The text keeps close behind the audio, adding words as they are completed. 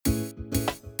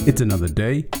It's another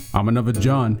day. I'm another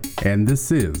John, and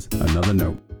this is Another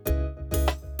Note.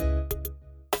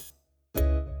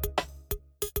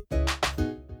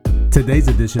 Today's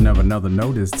edition of Another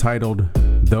Note is titled,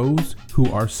 Those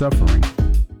Who Are Suffering.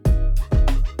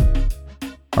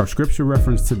 Our scripture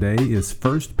reference today is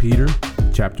 1 Peter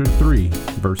chapter 3,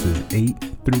 verses 8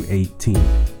 through 18.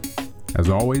 As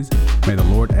always, may the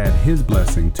Lord add His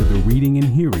blessing to the reading and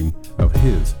hearing of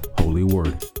His holy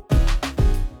word.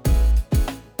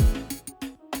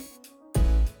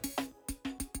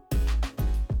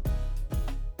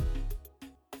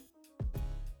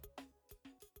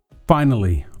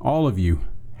 Finally, all of you,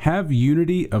 have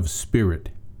unity of spirit,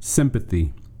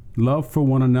 sympathy, love for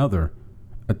one another,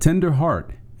 a tender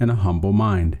heart, and a humble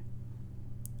mind.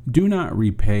 Do not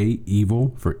repay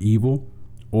evil for evil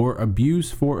or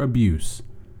abuse for abuse,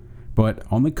 but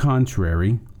on the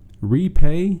contrary,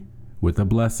 repay with a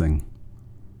blessing.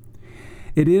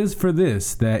 It is for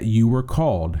this that you were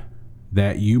called,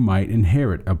 that you might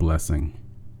inherit a blessing.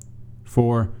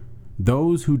 For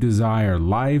those who desire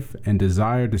life and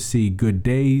desire to see good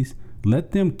days,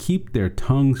 let them keep their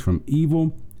tongues from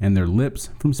evil and their lips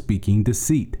from speaking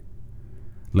deceit.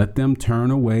 Let them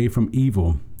turn away from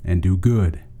evil and do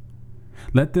good.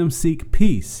 Let them seek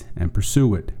peace and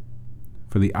pursue it.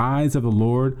 For the eyes of the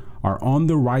Lord are on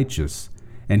the righteous,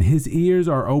 and His ears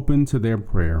are open to their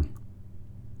prayer.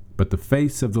 But the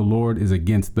face of the Lord is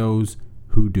against those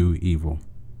who do evil.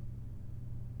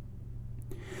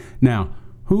 Now,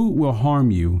 who will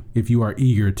harm you if you are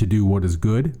eager to do what is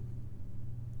good?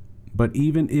 But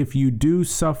even if you do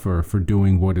suffer for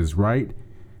doing what is right,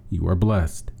 you are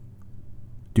blessed.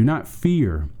 Do not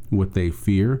fear what they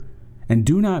fear, and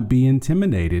do not be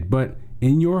intimidated, but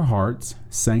in your hearts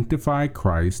sanctify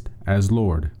Christ as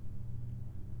Lord.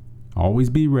 Always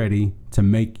be ready to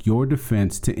make your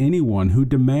defense to anyone who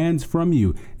demands from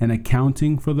you an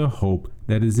accounting for the hope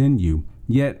that is in you,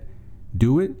 yet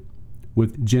do it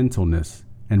with gentleness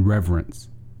and reverence.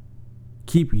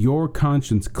 Keep your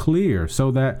conscience clear so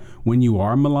that when you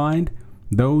are maligned,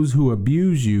 those who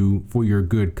abuse you for your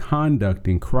good conduct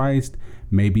in Christ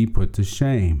may be put to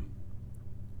shame.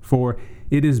 For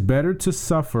it is better to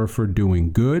suffer for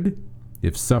doing good,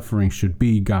 if suffering should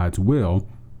be God's will,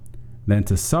 than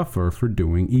to suffer for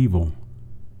doing evil.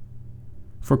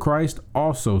 For Christ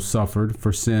also suffered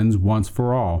for sins once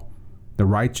for all, the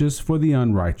righteous for the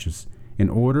unrighteous, in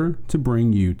order to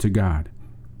bring you to God.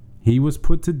 He was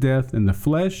put to death in the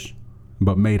flesh,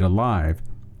 but made alive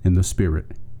in the spirit.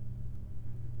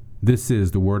 This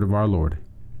is the word of our Lord.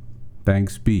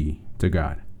 Thanks be to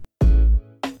God.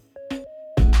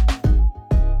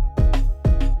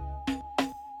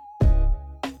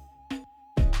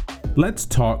 Let's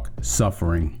talk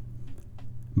suffering.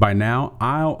 By now,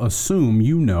 I'll assume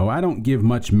you know I don't give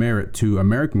much merit to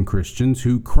American Christians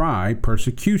who cry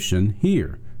persecution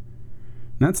here.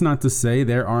 That's not to say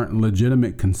there aren't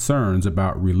legitimate concerns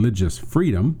about religious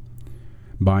freedom.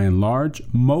 By and large,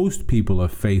 most people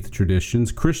of faith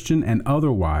traditions, Christian and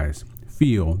otherwise,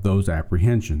 feel those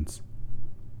apprehensions.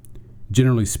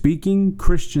 Generally speaking,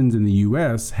 Christians in the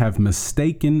U.S. have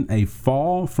mistaken a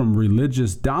fall from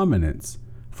religious dominance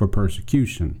for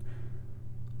persecution.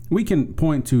 We can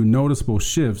point to noticeable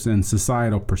shifts in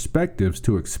societal perspectives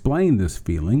to explain this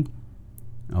feeling.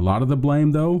 A lot of the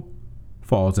blame, though,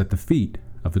 falls at the feet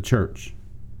of the church.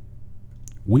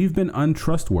 We've been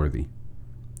untrustworthy.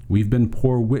 We've been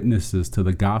poor witnesses to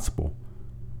the gospel.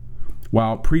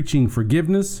 While preaching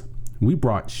forgiveness, we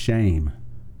brought shame.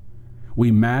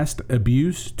 We masked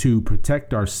abuse to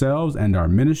protect ourselves and our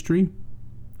ministry.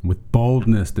 With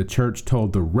boldness, the church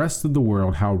told the rest of the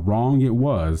world how wrong it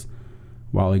was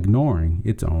while ignoring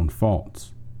its own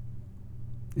faults.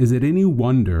 Is it any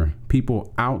wonder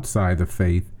people outside the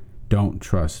faith don't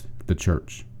trust the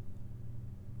church?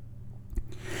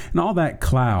 And all that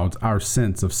clouds our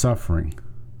sense of suffering.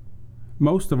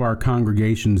 Most of our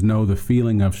congregations know the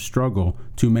feeling of struggle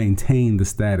to maintain the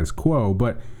status quo,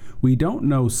 but we don't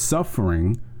know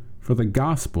suffering for the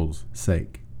gospel's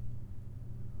sake.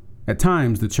 At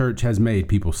times, the church has made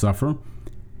people suffer,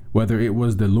 whether it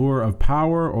was the lure of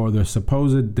power or the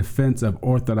supposed defense of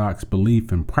orthodox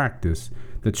belief and practice.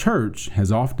 The church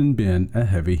has often been a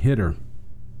heavy hitter.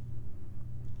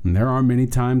 And there are many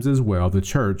times as well the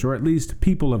church, or at least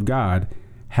people of God,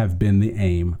 have been the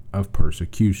aim of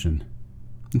persecution.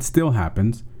 It still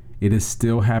happens. It is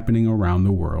still happening around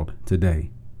the world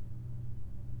today.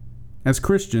 As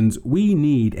Christians, we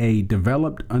need a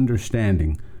developed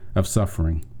understanding of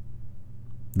suffering.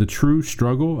 The true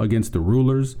struggle against the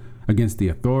rulers, against the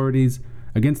authorities,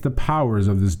 against the powers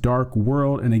of this dark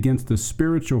world, and against the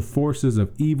spiritual forces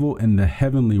of evil in the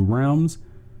heavenly realms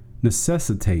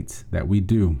necessitates that we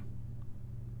do.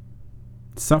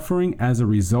 Suffering as a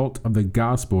result of the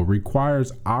gospel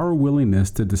requires our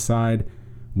willingness to decide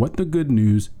what the good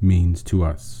news means to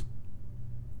us.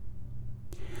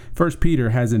 1 Peter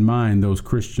has in mind those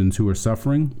Christians who are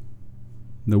suffering,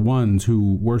 the ones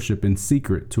who worship in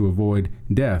secret to avoid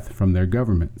death from their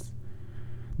governments,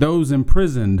 those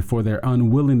imprisoned for their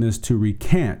unwillingness to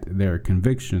recant their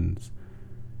convictions,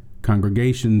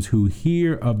 congregations who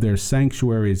hear of their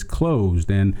sanctuaries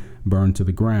closed and burned to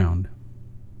the ground.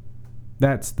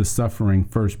 That's the suffering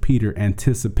 1 Peter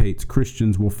anticipates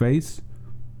Christians will face.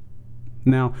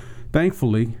 Now,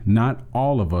 thankfully, not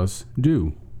all of us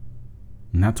do.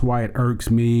 And that's why it irks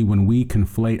me when we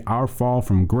conflate our fall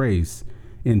from grace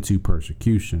into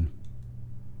persecution.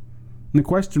 And the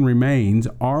question remains,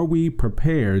 are we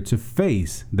prepared to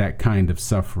face that kind of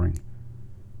suffering?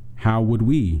 How would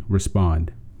we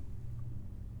respond?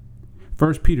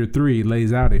 1 Peter 3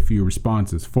 lays out a few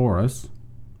responses for us.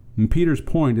 And Peter's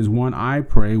point is one I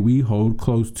pray we hold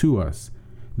close to us,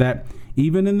 that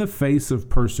even in the face of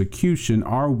persecution,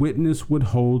 our witness would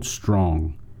hold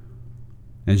strong.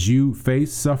 As you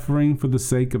face suffering for the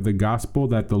sake of the gospel,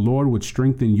 that the Lord would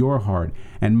strengthen your heart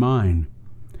and mine.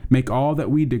 Make all that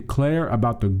we declare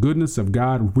about the goodness of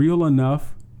God real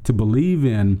enough to believe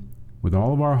in with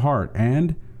all of our heart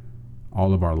and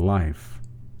all of our life.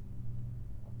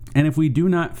 And if we do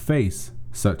not face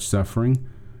such suffering,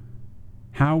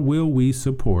 how will we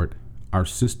support our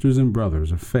sisters and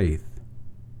brothers of faith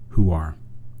who are?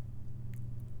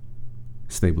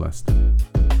 Stay blessed.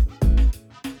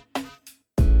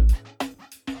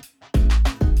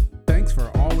 Thanks for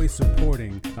always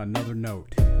supporting Another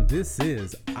Note. This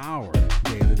is our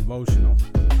daily devotional.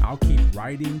 I'll keep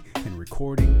writing and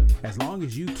recording as long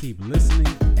as you keep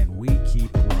listening and we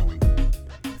keep growing.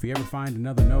 If you ever find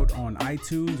Another Note on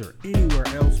iTunes or anywhere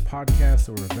else podcasts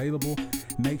are available,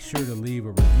 make sure to leave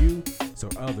a review so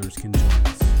others can join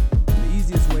us. And the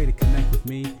easiest way to connect with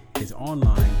me is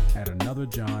online at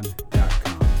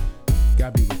anotherjohn.com.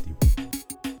 God be with you.